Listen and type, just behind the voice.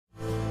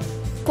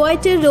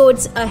Quieter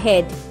roads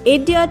ahead.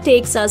 India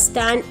takes a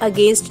stand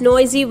against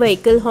noisy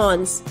vehicle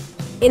horns.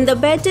 In the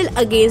battle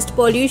against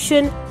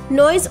pollution,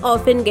 noise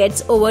often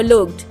gets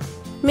overlooked.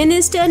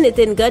 Minister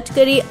Nitin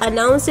Gadkari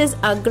announces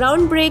a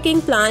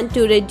groundbreaking plan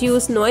to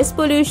reduce noise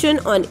pollution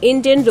on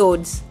Indian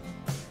roads.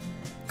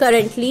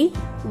 Currently,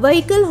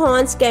 vehicle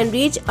horns can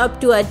reach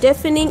up to a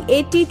deafening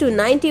 80 to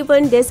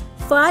 91 dB,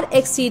 far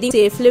exceeding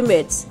safe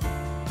limits.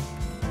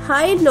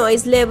 High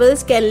noise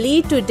levels can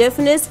lead to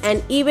deafness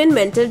and even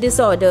mental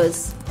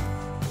disorders.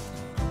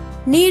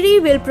 NEERI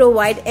will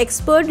provide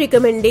expert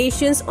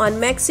recommendations on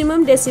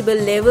maximum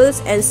decibel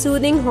levels and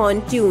soothing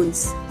horn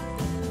tunes.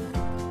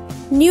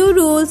 New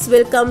rules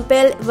will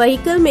compel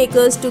vehicle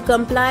makers to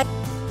comply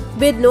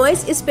with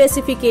noise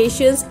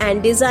specifications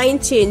and design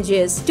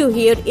changes to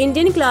hear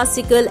Indian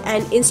classical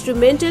and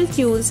instrumental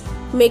tunes,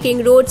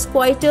 making roads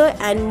quieter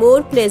and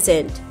more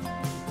pleasant.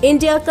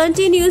 India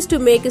continues to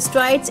make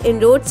strides in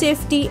road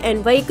safety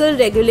and vehicle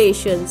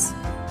regulations.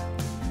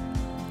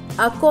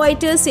 A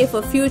quieter,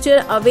 safer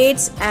future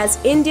awaits as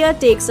India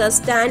takes a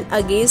stand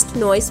against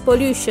noise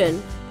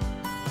pollution.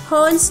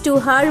 Horns to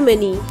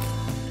harmony.